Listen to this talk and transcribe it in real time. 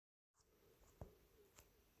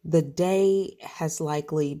The day has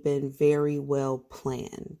likely been very well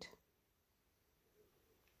planned,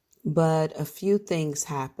 but a few things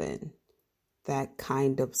happen that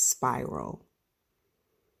kind of spiral.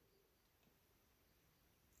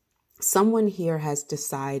 Someone here has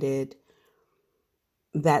decided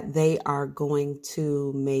that they are going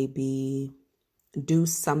to maybe do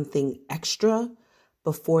something extra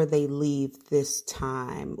before they leave this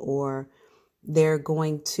time, or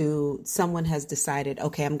someone has decided,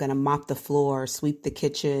 okay, I'm going to mop the floor, sweep the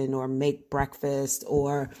kitchen, or make breakfast,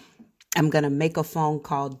 or I'm going to make a phone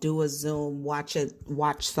call, do a Zoom, watch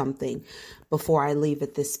something before I leave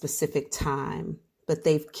at this specific time. But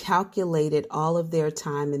they've calculated all of their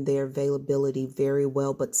time and their availability very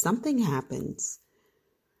well. But something happens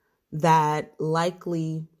that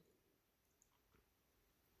likely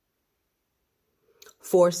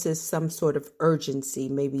forces some sort of urgency,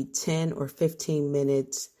 maybe 10 or 15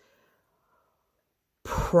 minutes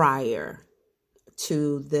prior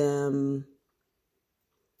to them,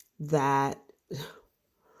 that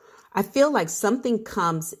I feel like something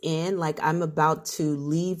comes in, like I'm about to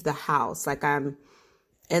leave the house, like I'm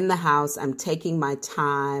in the house, I'm taking my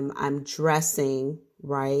time, I'm dressing,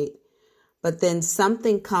 right? But then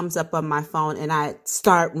something comes up on my phone and I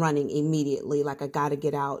start running immediately, like I got to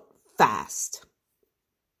get out fast.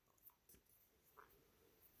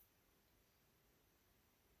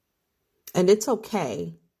 And it's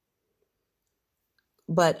okay.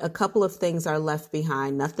 But a couple of things are left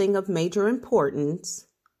behind, nothing of major importance,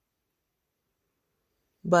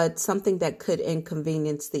 but something that could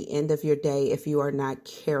inconvenience the end of your day if you are not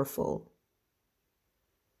careful.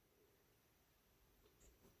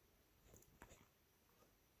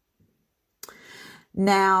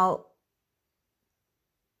 Now,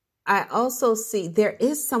 I also see there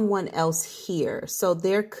is someone else here. So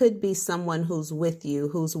there could be someone who's with you,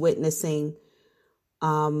 who's witnessing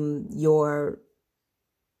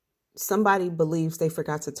somebody believes they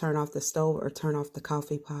forgot to turn off the stove or turn off the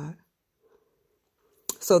coffee pot.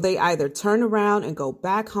 So they either turn around and go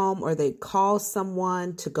back home, or they call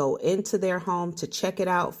someone to go into their home to check it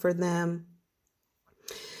out for them.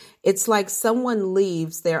 It's like someone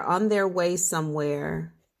leaves, they're on their way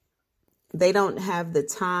somewhere. They don't have the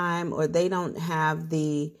time, or they don't have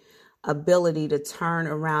the ability to turn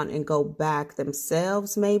around and go back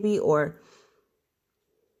themselves, maybe, or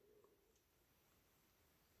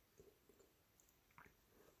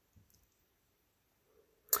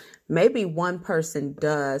maybe one person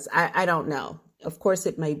does. I don't know. Of course,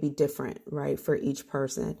 it may be different, right, for each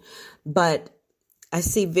person. But I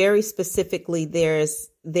see very specifically there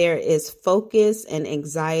is focus and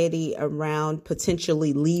anxiety around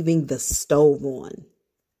potentially leaving the stove on.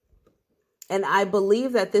 And I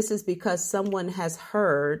believe that this is because someone has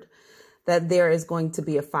heard that there is going to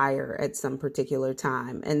be a fire at some particular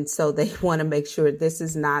time. And so they want to make sure this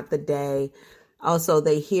is not the day. Also,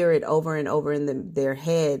 they hear it over and over in their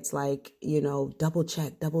heads, like, double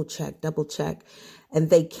check. And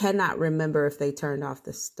they cannot remember if they turned off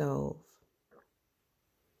the stove.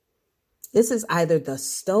 This is either the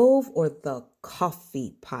stove or the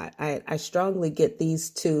coffee pot. I strongly get these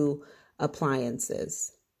two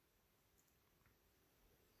appliances.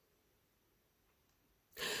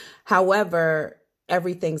 However,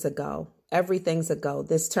 everything's a go. Everything's a go.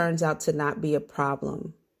 This turns out to not be a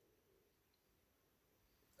problem.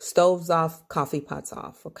 Stoves off, coffee pots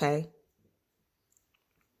off, okay?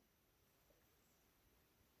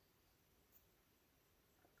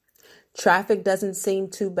 Traffic doesn't seem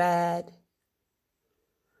too bad.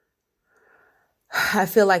 I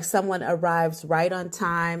feel like someone arrives right on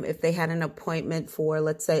time. If they had an appointment for,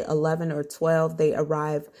 let's say, 11 or 12, they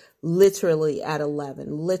arrive literally at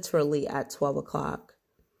 11, literally at 12 o'clock.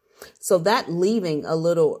 So that leaving a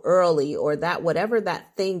little early, or that whatever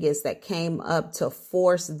that thing is that came up to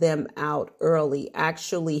force them out early,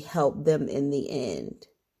 actually helped them in the end.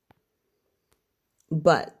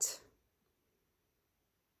 But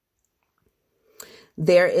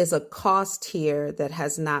there is a cost here that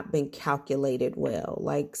has not been calculated well.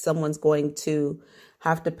 Like someone's going to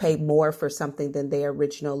have to pay more for something than they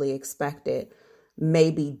originally expected,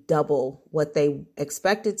 maybe double what they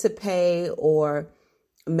expected to pay, or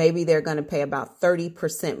maybe they're going to pay about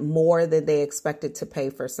 30% more than they expected to pay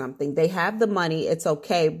for something. They have the money, it's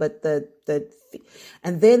okay, but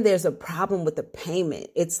and then there's a problem with the payment.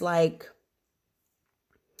 It's like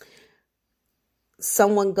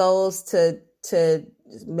someone goes to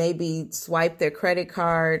maybe swipe their credit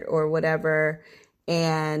card or whatever,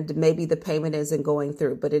 and maybe the payment isn't going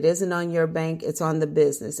through, but it isn't on your bank, it's on the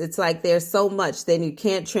business. It's like there's so much, then you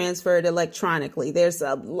can't transfer it electronically. There's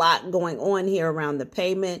a lot going on here around the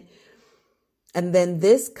payment. And then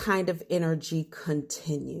this kind of energy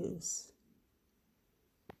continues.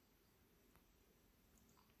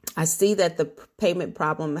 I see that the payment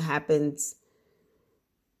problem happens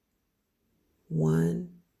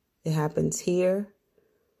it happens here.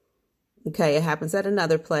 Okay, it happens at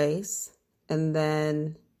another place. And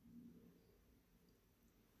then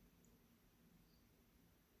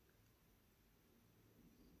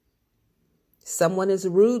someone is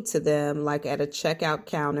rude to them, like at a checkout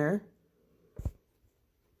counter.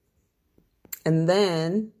 And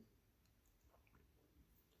then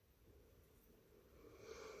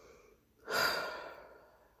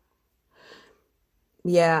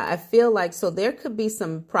yeah, I feel like, so there could be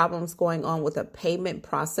some problems going on with a payment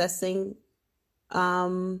processing,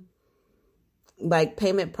 like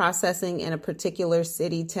payment processing in a particular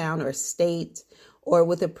city, town, or state, or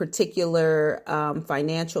with a particular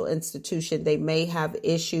financial institution. They may have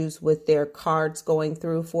issues with their cards going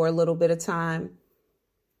through for a little bit of time.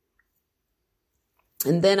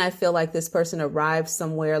 And then I feel like this person arrives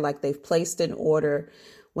somewhere, like they've placed an order.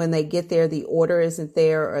 When they get there, the order isn't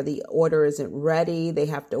there, or the order isn't ready. They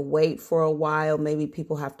have to wait for a while. Maybe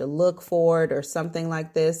people have to look for it or something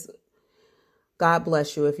like this. God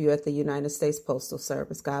bless you if you're at the United States Postal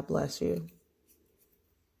Service. God bless you.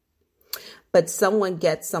 But someone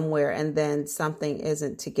gets somewhere and then something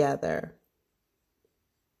isn't together.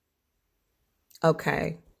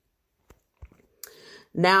 Okay.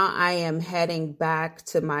 Now I am heading back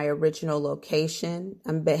to my original location.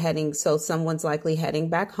 So someone's likely heading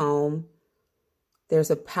back home.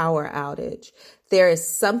 There's a power outage. There is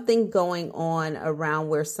something going on around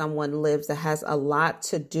where someone lives that has a lot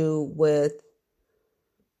to do with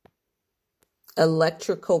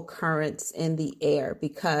electrical currents in the air,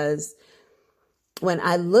 because when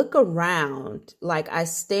I look around, like I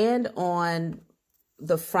stand on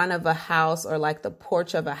the front of a house or like the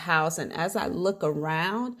porch of a house, and as I look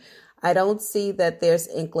around, I don't see that there's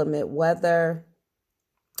inclement weather.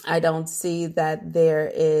 I don't see that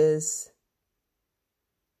there is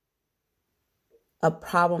a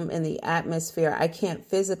problem in the atmosphere. I can't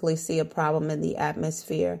physically see a problem in the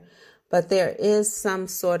atmosphere, but there is some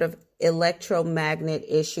sort of electromagnet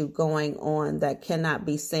issue going on that cannot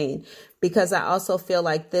be seen, because I also feel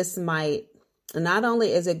like this might, not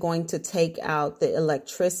only is it going to take out the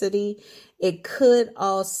electricity, it could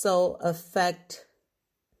also affect,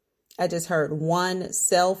 I just heard, one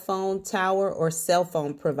cell phone tower or cell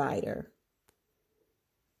phone provider.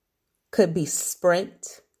 Could be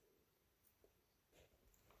Sprint.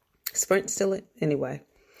 Sprint still it? Anyway,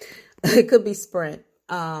 it could be Sprint.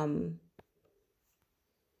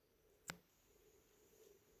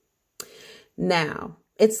 Now,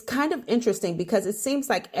 it's kind of interesting because it seems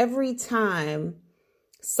like every time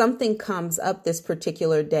something comes up this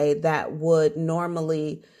particular day that would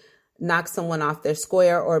normally knock someone off their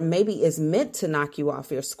square, or maybe is meant to knock you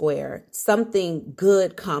off your square, something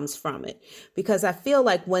good comes from it. Because I feel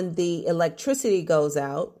like when the electricity goes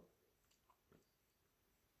out,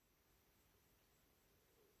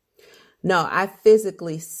 no, I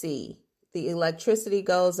physically see the electricity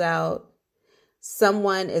goes out.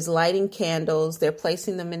 Someone is lighting candles. They're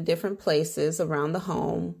placing them in different places around the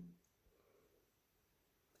home.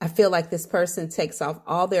 I feel like this person takes off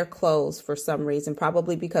all their clothes for some reason,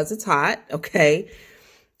 probably because it's hot. Okay.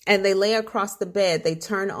 And they lay across the bed. They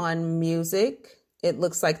turn on music. It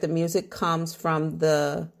looks like the music comes from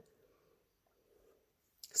the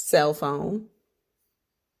cell phone.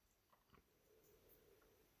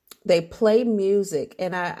 They play music,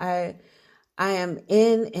 and I am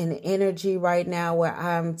in an energy right now where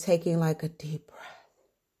I'm taking like a deep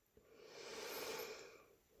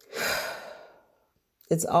breath.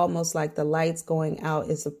 It's almost like the lights going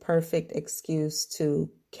out is a perfect excuse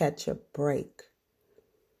to catch a break.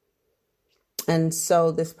 And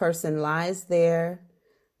so this person lies there.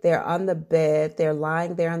 They're on the bed. They're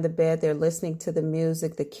lying there on the bed. They're listening to the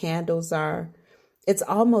music. The candles are, it's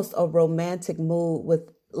almost a romantic mood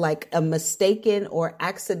with like a mistaken or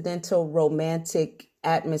accidental romantic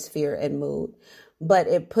atmosphere and mood. But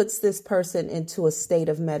it puts this person into a state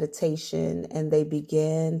of meditation and they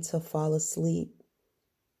begin to fall asleep.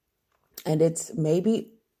 And it's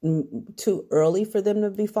maybe too early for them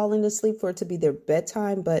to be falling asleep for it to be their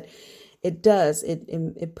bedtime, but it does.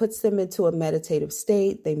 It puts them into a meditative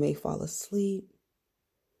state. They may fall asleep.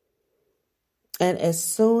 And as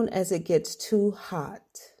soon as it gets too hot,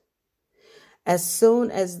 as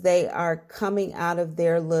soon as they are coming out of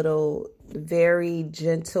their little, very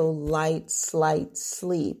gentle, light, slight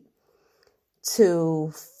sleep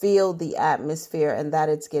to feel the atmosphere and that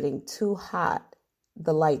it's getting too hot,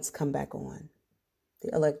 the lights come back on.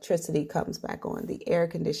 The electricity comes back on. The air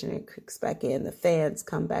conditioning kicks back in. The fans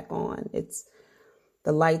come back on.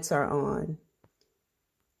 The lights are on.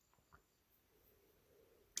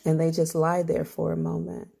 And they just lie there for a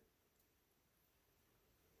moment.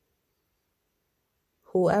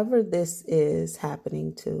 Whoever this is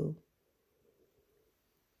happening to,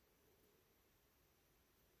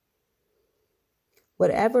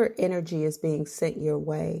 whatever energy is being sent your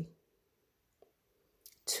way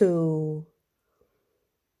to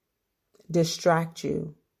distract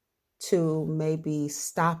you, to maybe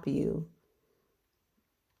stop you,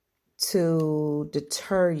 to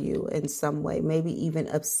deter you in some way, maybe even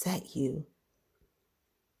upset you,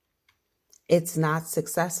 it's not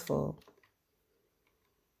successful.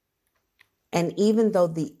 And even though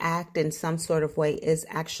the act in some sort of way is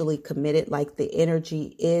actually committed, like the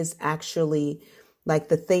energy is actually, like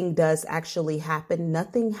the thing does actually happen,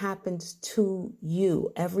 nothing happens to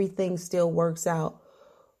you. Everything still works out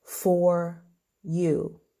for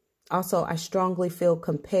you. Also, I strongly feel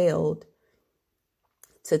compelled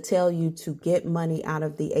to tell you to get money out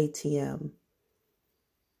of the ATM.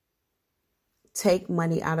 Take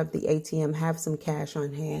money out of the ATM. Have some cash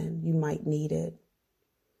on hand. You might need it.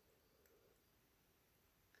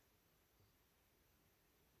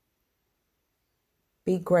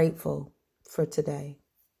 Be grateful for today.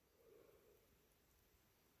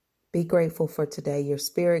 Be grateful for today. Your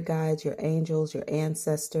spirit guides, your angels, your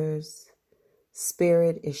ancestors.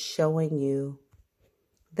 Spirit is showing you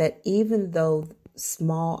that even though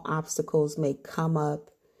small obstacles may come up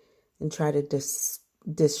and try to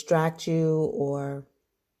distract you or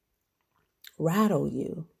rattle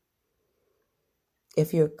you,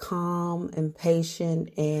 if you're calm and patient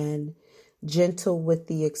and gentle with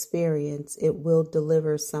the experience, it will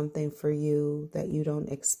deliver something for you that you don't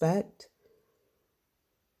expect.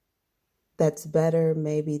 That's better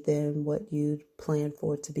maybe than what you'd planned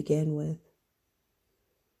for to begin with.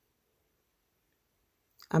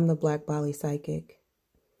 I'm the Black Bali Psychic.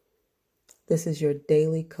 This is your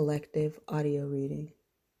daily collective audio reading.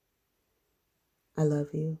 I love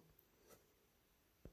you.